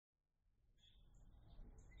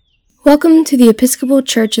Welcome to the Episcopal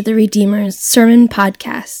Church of the Redeemer's Sermon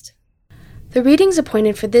Podcast. The readings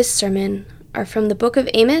appointed for this sermon are from the book of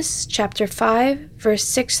Amos, chapter 5, verse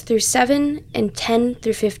 6 through 7 and 10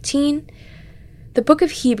 through 15, the book of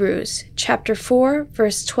Hebrews, chapter 4,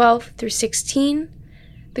 verse 12 through 16,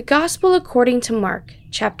 the Gospel according to Mark,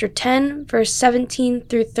 chapter 10, verse 17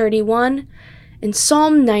 through 31, and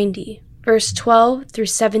Psalm 90, verse 12 through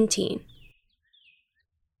 17.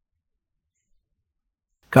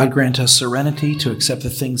 God grant us serenity to accept the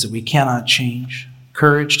things that we cannot change,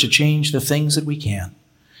 courage to change the things that we can,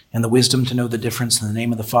 and the wisdom to know the difference in the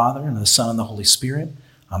name of the Father, and the Son, and the Holy Spirit.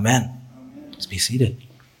 Amen. Let's be seated.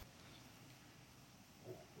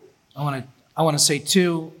 I want to say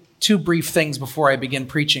two brief things before I begin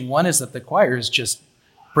preaching. One is that the choir is just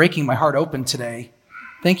breaking my heart open today.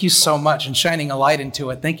 Thank you so much, and shining a light into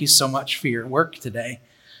it. Thank you so much for your work today.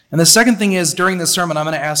 And the second thing is, during this sermon, I'm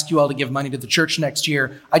going to ask you all to give money to the church next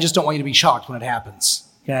year. I just don't want you to be shocked when it happens,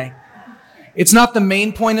 okay? It's not the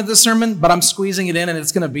main point of the sermon, but I'm squeezing it in and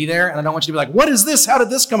it's going to be there. And I don't want you to be like, what is this? How did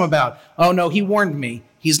this come about? Oh, no, he warned me.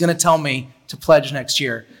 He's going to tell me to pledge next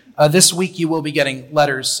year. This week, you will be getting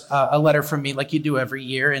a letter from me like you do every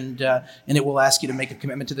year, and it will ask you to make a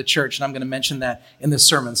commitment to the church. And I'm going to mention that in the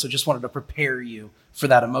sermon. So just wanted to prepare you for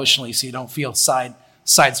that emotionally so you don't feel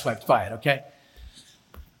sideswiped by it, okay?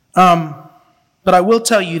 But I will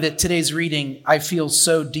tell you that today's reading, I feel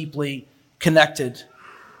so deeply connected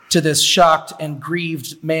to this shocked and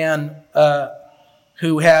grieved man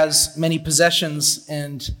who has many possessions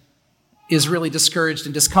and is really discouraged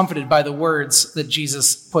and discomfited by the words that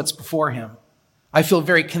Jesus puts before him. I feel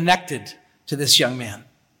very connected to this young man.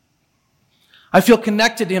 I feel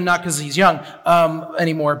connected to him not because he's young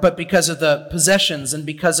anymore, but because of the possessions and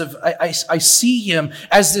because of, I see him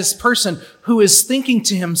as this person who is thinking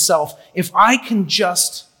to himself, if I can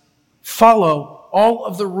just follow all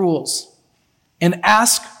of the rules and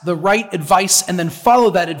ask the right advice and then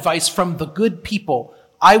follow that advice from the good people,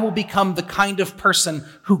 I will become the kind of person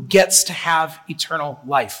who gets to have eternal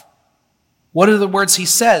life. What are the words he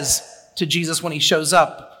says to Jesus when he shows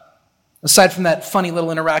up? Aside from that funny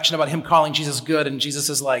little interaction about him calling Jesus good, and Jesus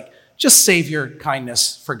is like, just save your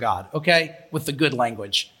kindness for God, okay? With the good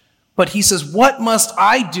language. But he says, what must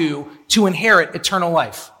I do to inherit eternal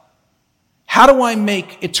life? How do I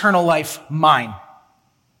make eternal life mine?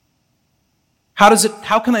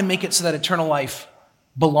 How can I make it so that eternal life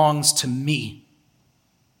belongs to me?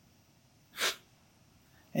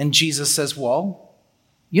 And Jesus says, well,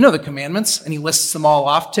 you know the commandments. And he lists them all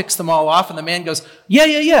off, ticks them all off. And the man goes,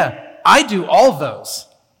 yeah. I do all those.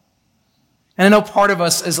 And I know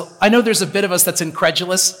I know there's a bit of us that's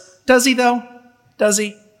incredulous. Does he though? Does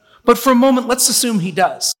he? But for a moment, let's assume he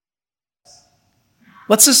does.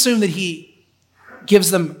 Let's assume that he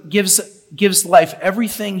gives life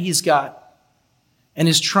everything he's got and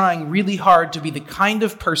is trying really hard to be the kind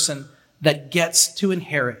of person that gets to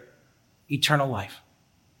inherit eternal life.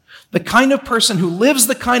 The kind of person who lives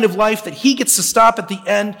the kind of life that he gets to stop at the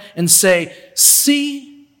end and say, see,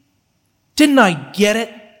 didn't I get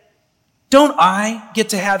it? Don't I get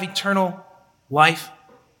to have eternal life?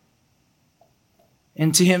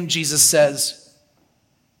 And to him, Jesus says,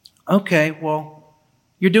 okay, well,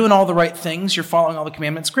 you're doing all the right things. You're following all the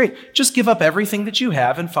commandments. Great. Just give up everything that you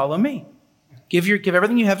have and follow me. Give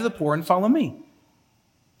everything you have to the poor and follow me.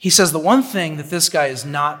 He says the one thing that this guy is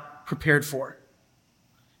not prepared for.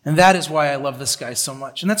 And that is why I love this guy so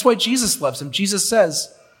much. And that's why Jesus loves him. Jesus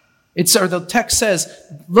says, the text says,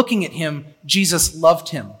 looking at him, Jesus loved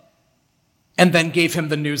him and then gave him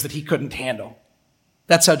the news that he couldn't handle.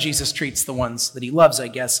 That's how Jesus treats the ones that he loves, I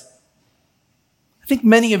guess. I think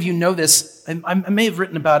many of you know this. I may have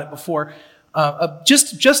written about it before.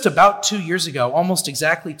 Just about 2 years ago, almost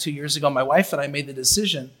exactly 2 years ago, my wife and I made the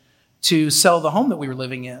decision to sell the home that we were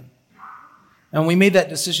living in. And we made that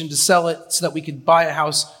decision to sell it so that we could buy a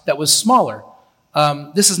house that was smaller.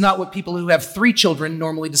 This is not what people who have 3 children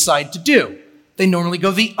normally decide to do. They normally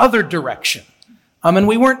go the other direction. And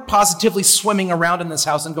we weren't positively swimming around in this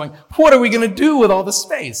house and going, what are we going to do with all this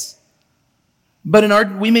space?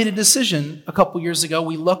 But we made a decision a couple years ago.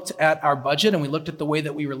 We looked at our budget and we looked at the way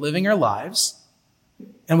that we were living our lives.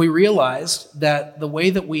 And we realized that the way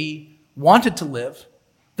that we wanted to live,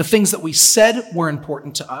 the things that we said were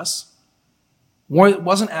important to us,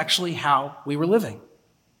 wasn't actually how we were living.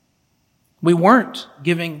 We weren't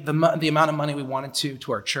giving the amount of money we wanted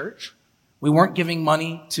to our church. We weren't giving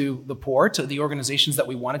money to the poor, to the organizations that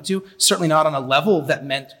we wanted to, certainly not on a level that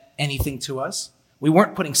meant anything to us. We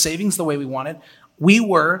weren't putting savings the way we wanted. We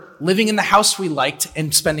were living in the house we liked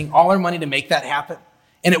and spending all our money to make that happen.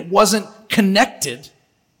 And it wasn't connected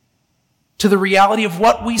to the reality of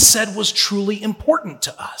what we said was truly important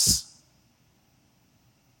to us.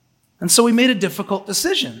 And so we made a difficult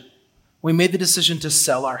decision. We made the decision to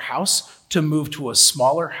sell our house, to move to a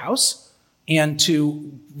smaller house, and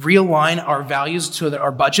to realign our values to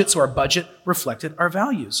our budget so our budget reflected our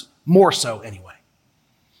values. More so, anyway.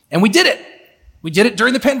 And we did it. We did it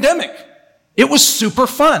during the pandemic. It was super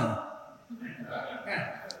fun.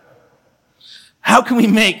 How can we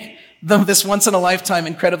make this once-in-a-lifetime,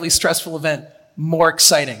 incredibly stressful event more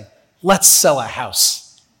exciting? Let's sell a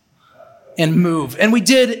house and move. And we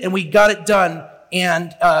did, and we got it done.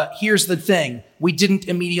 And here's the thing. We didn't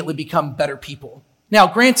immediately become better people. Now,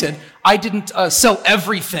 granted, I didn't sell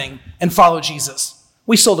everything and follow Jesus.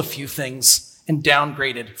 We sold a few things and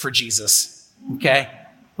downgraded for Jesus, okay?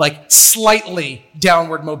 Like slightly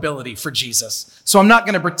downward mobility for Jesus. So I'm not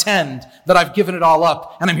going to pretend that I've given it all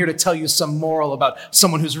up and I'm here to tell you some moral about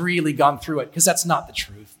someone who's really gone through it, because that's not the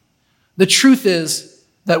truth. The truth is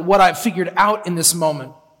that what I've figured out in this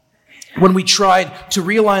moment, when we tried to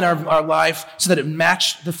realign our life so that it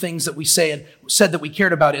matched the things that we said that we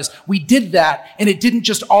cared about, is we did that, and it didn't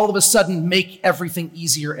just all of a sudden make everything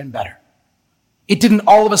easier and better. It didn't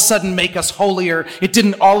all of a sudden make us holier. It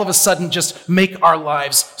didn't all of a sudden just make our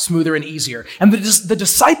lives smoother and easier. And the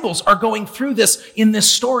disciples are going through this in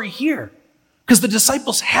this story here, because the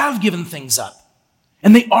disciples have given things up,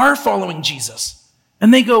 and they are following Jesus.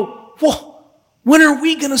 And they go, whoa, when are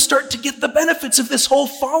we going to start to get the benefits of this whole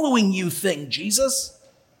following you thing, Jesus?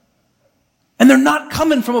 And they're not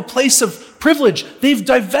coming from a place of privilege. They've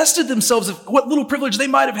divested themselves of what little privilege they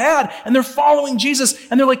might have had, and they're following Jesus.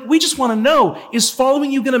 And they're like, we just want to know, is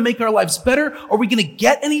following you going to make our lives better? Are we going to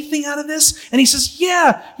get anything out of this? And he says,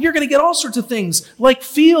 yeah, you're going to get all sorts of things like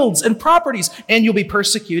fields and properties, and you'll be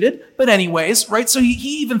persecuted. But anyways, right? So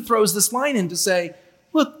he even throws this line in to say,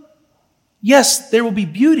 look, yes, there will be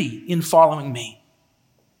beauty in following me.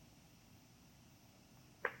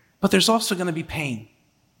 But there's also going to be pain.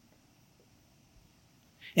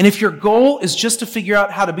 And if your goal is just to figure out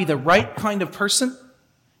how to be the right kind of person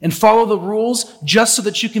and follow the rules just so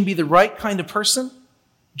that you can be the right kind of person,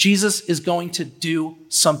 Jesus is going to do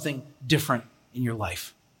something different in your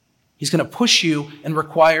life. He's going to push you and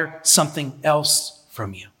require something else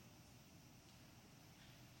from you.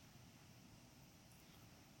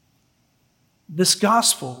 This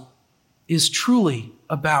gospel is truly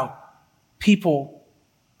about people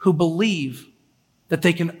who believe that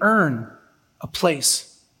they can earn a place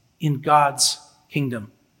in God's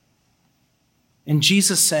kingdom. And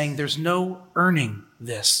Jesus saying there's no earning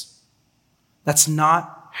this. That's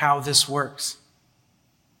not how this works.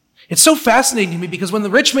 It's so fascinating to me because when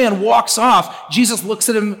the rich man walks off, Jesus looks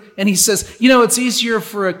at him and he says, you know, it's easier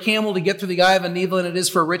for a camel to get through the eye of a needle than it is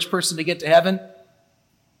for a rich person to get to heaven.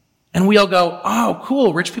 And we all go, oh,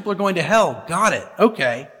 cool, rich people are going to hell. Got it.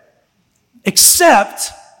 Okay.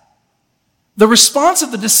 Except the response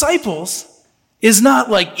of the disciples is not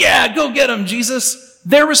like, yeah, go get them, Jesus.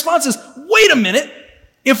 Their response is, wait a minute.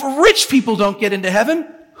 If rich people don't get into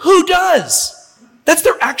heaven, who does? That's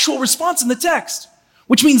their actual response in the text,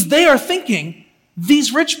 which means they are thinking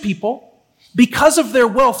these rich people, because of their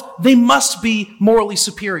wealth, they must be morally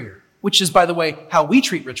superior, which is, by the way, how we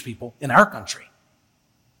treat rich people in our country.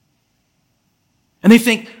 And they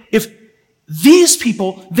think if these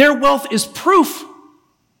people, their wealth is proof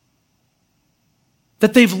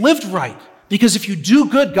that they've lived right. Because if you do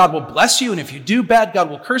good, God will bless you. And if you do bad, God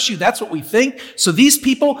will curse you. That's what we think. So these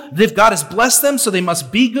people, God has blessed them, so they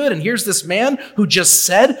must be good. And here's this man who just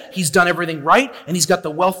said he's done everything right, and he's got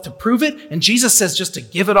the wealth to prove it. And Jesus says just to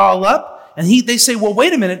give it all up. And they say, well,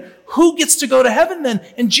 wait a minute. Who gets to go to heaven then?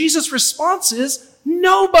 And Jesus' response is,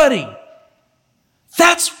 nobody.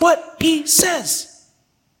 That's what he says.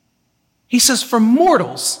 He says, for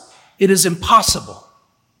mortals, it is impossible.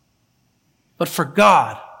 But for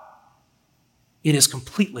God, it is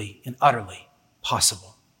completely and utterly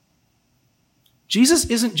possible. Jesus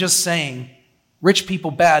isn't just saying rich people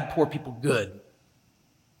bad, poor people good.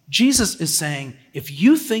 Jesus is saying if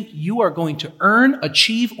you think you are going to earn,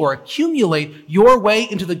 achieve, or accumulate your way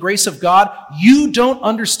into the grace of God, you don't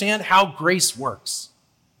understand how grace works.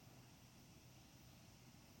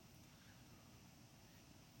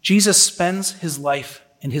 Jesus spends his life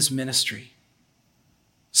and his ministry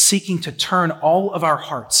seeking to turn all of our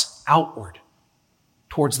hearts outward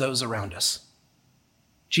towards those around us.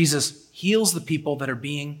 Jesus heals the people that are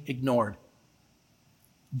being ignored,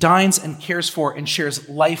 dines and cares for and shares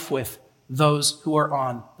life with those who are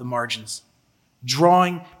on the margins,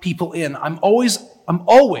 drawing people in. I'm always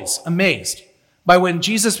amazed by when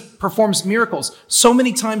Jesus performs miracles. So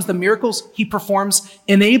many times the miracles he performs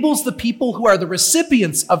enables the people who are the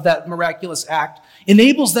recipients of that miraculous act,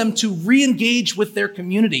 enables them to re-engage with their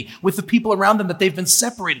community, with the people around them that they've been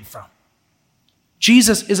separated from.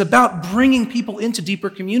 Jesus is about bringing people into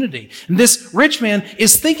deeper community. And this rich man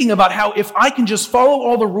is thinking about how if I can just follow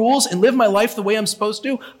all the rules and live my life the way I'm supposed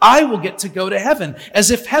to, I will get to go to heaven,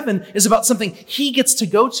 as if heaven is about something he gets to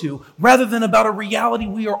go to rather than about a reality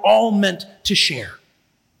we are all meant to share.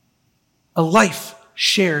 A life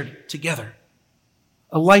shared together.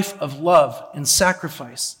 A life of love and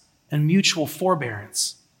sacrifice and mutual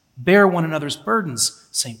forbearance. Bear one another's burdens,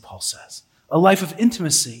 St. Paul says. A life of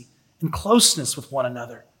intimacy and closeness with one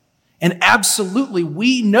another. And absolutely,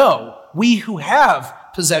 we who have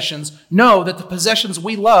possessions, know that the possessions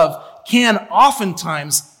we love can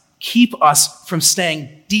oftentimes keep us from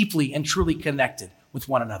staying deeply and truly connected with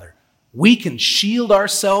one another. We can shield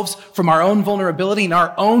ourselves from our own vulnerability and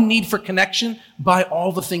our own need for connection by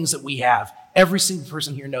all the things that we have. Every single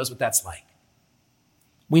person here knows what that's like.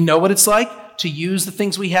 We know what it's like to use the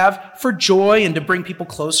things we have for joy and to bring people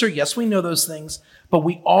closer. Yes, we know those things, but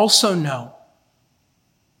we also know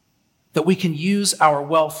that we can use our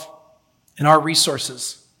wealth and our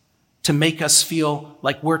resources to make us feel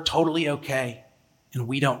like we're totally okay and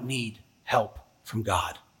we don't need help from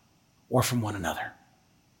God or from one another.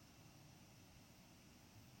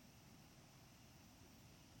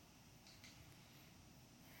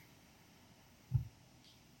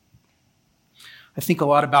 I think a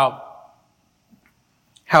lot about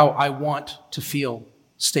how I want to feel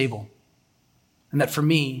stable. And that for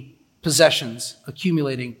me, possessions,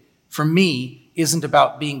 accumulating, for me, isn't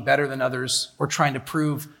about being better than others or trying to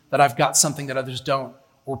prove that I've got something that others don't,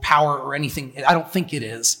 or power or anything. I don't think it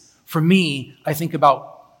is. For me, I think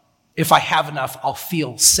about if I have enough, I'll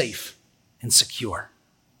feel safe and secure.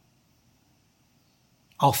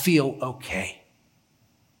 I'll feel okay.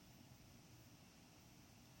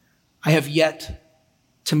 I have yet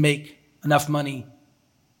to make enough money.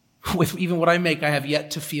 With even what I make, I have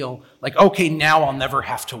yet to feel like, okay, now I'll never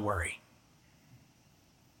have to worry.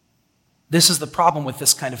 This is the problem with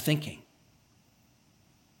this kind of thinking.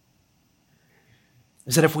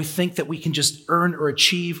 Is that if we think that we can just earn or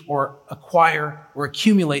achieve or acquire or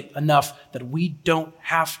accumulate enough that we don't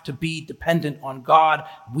have to be dependent on God,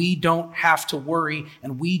 we don't have to worry,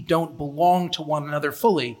 and we don't belong to one another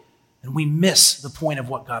fully, then we miss the point of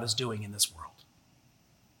what God is doing in this world.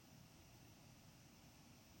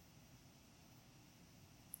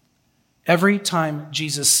 Every time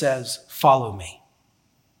Jesus says, "Follow me,"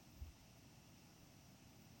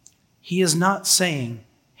 he is not saying,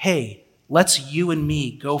 "Hey, let's you and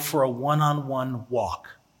me go for a one-on-one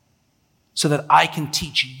walk so that I can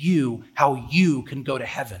teach you how you can go to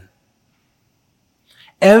heaven."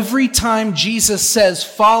 Every time Jesus says,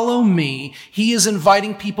 "Follow me," he is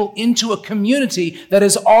inviting people into a community that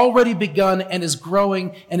has already begun and is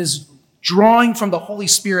growing and is drawing from the Holy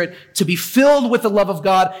Spirit to be filled with the love of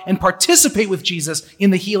God and participate with Jesus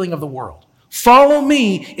in the healing of the world. Follow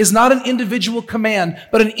me is not an individual command,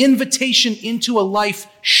 but an invitation into a life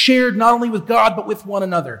shared not only with God, but with one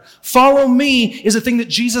another. Follow me is a thing that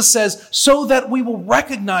Jesus says so that we will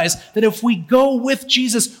recognize that if we go with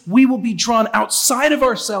Jesus, we will be drawn outside of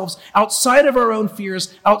ourselves, outside of our own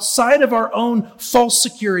fears, outside of our own false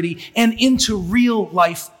security, and into real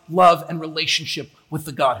life love and relationship with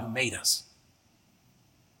the God who made us.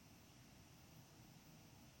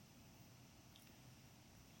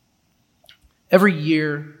 Every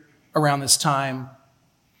year around this time,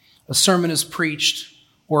 a sermon is preached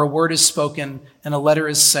or a word is spoken and a letter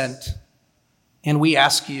is sent, and we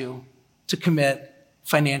ask you to commit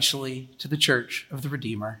financially to the Church of the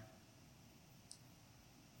Redeemer.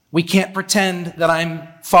 We can't pretend that I'm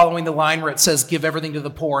following the line where it says, "Give everything to the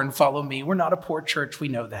poor and follow me." We're not a poor church, we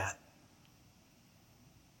know that.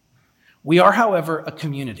 We are, however, a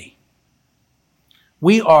community.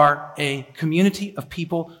 We are a community of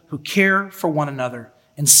people who care for one another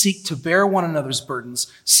and seek to bear one another's burdens,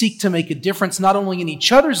 seek to make a difference not only in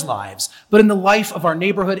each other's lives, but in the life of our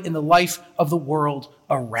neighborhood, in the life of the world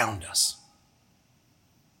around us.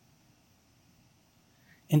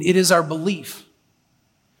 And it is our belief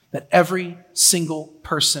that every single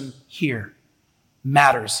person here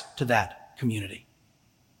matters to that community.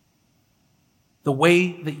 The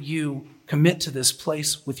way that you commit to this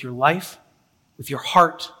place with your life, with your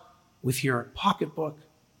heart, with your pocketbook,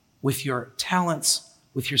 with your talents,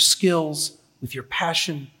 with your skills, with your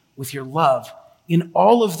passion, with your love, in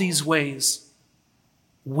all of these ways,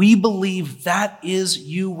 we believe that is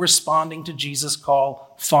you responding to Jesus'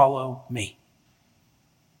 call, "Follow me."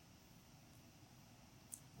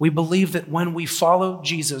 We believe that when we follow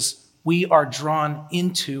Jesus, we are drawn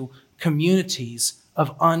into communities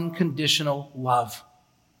of unconditional love.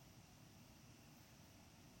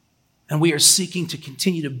 And we are seeking to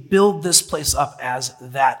continue to build this place up as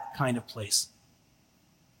that kind of place.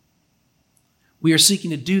 We are seeking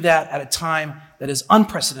to do that at a time that is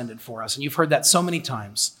unprecedented for us. And you've heard that so many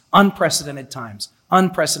times. Unprecedented times.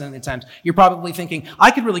 Unprecedented times. You're probably thinking, I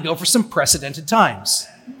could really go for some precedented times.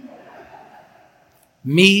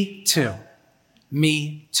 Me too.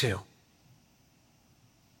 Me too.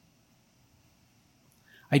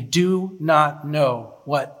 I do not know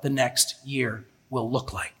what the next year will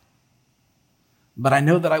look like. But I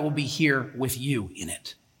know that I will be here with you in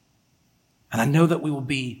it. And I know that we will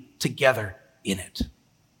be together in it.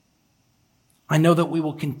 I know that we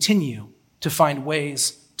will continue to find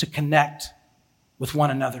ways to connect with one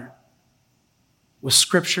another, with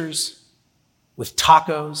scriptures, with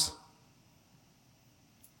tacos,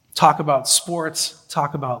 talk about sports,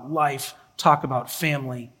 talk about life, talk about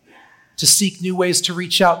family, to seek new ways to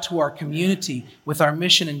reach out to our community with our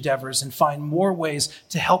mission endeavors and find more ways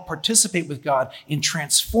to help participate with God in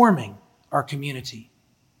transforming our community.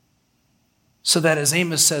 So that, as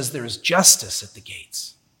Amos says, there is justice at the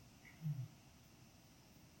gates.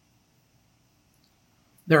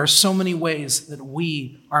 There are so many ways that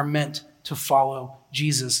we are meant to follow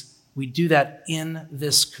Jesus. We do that in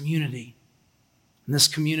this community. And this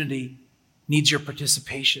community needs your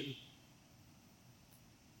participation.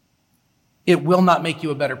 It will not make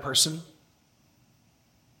you a better person.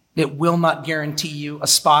 It will not guarantee you a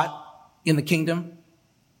spot in the kingdom.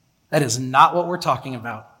 That is not what we're talking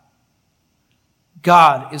about.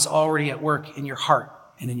 God is already at work in your heart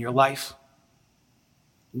and in your life.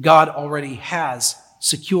 God already has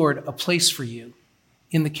secured a place for you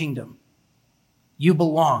in the kingdom. You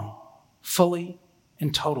belong fully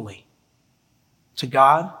and totally to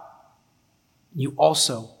God. You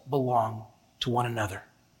also belong to one another.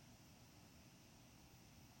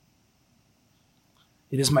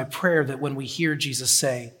 It is my prayer that when we hear Jesus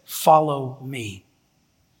say, "Follow me,"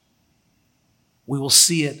 we will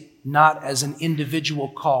see it not as an individual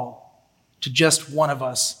call to just one of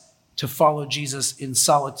us to follow Jesus in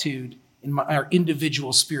solitude in our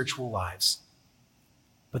individual spiritual lives,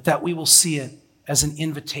 but that we will see it as an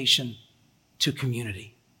invitation to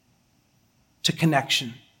community, to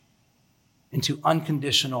connection, and to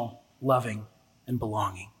unconditional loving and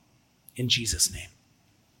belonging. In Jesus' name.